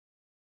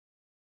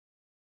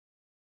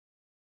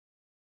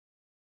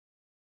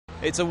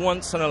It's a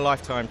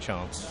once-in-a-lifetime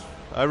chance.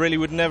 I really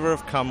would never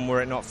have come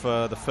were it not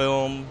for the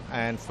film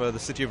and for the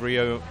City of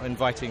Rio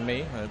inviting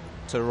me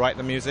to write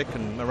the music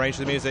and arrange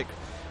the music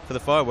for the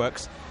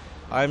fireworks.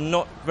 I'm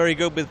not very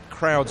good with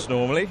crowds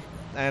normally,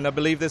 and I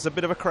believe there's a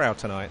bit of a crowd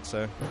tonight,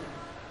 so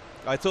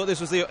I thought this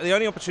was the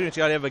only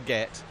opportunity I'd ever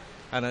get,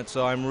 and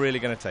so I'm really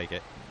going to take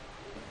it.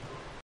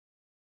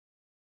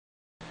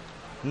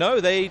 No,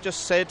 they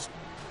just said,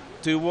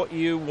 do what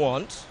you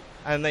want,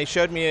 and they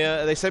showed me,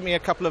 they sent me a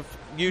couple of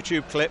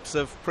YouTube clips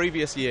of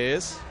previous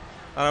years,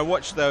 and I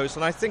watched those,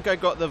 and I think I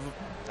got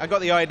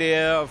the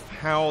idea of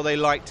how they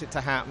liked it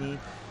to happen,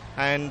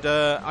 and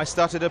I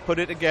started to put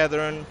it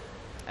together,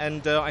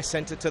 and I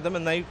sent it to them,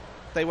 and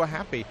they were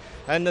happy.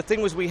 And the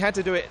thing was, we had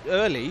to do it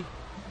early.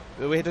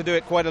 We had to do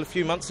it quite a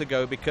few months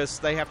ago because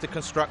they have to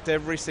construct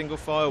every single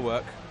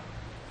firework,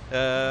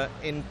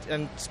 and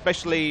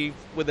especially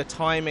with the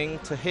timing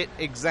to hit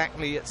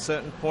exactly at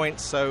certain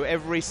points. So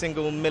every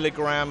single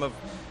milligram of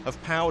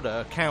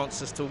powder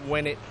counts as to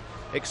when it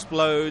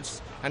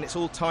explodes, and it's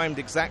all timed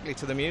exactly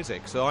to the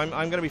music. So I'm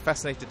going to be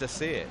fascinated to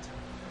see it.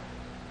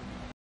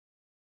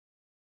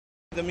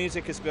 The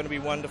music is going to be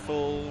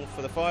wonderful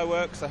for the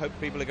fireworks. I hope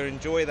people are going to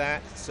enjoy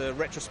that. It's a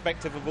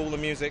retrospective of all the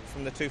music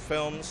from the two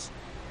films.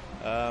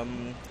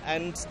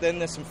 And then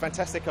there's some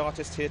fantastic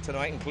artists here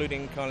tonight,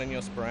 including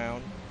Carlinhos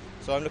Brown.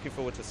 So I'm looking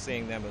forward to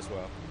seeing them as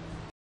well.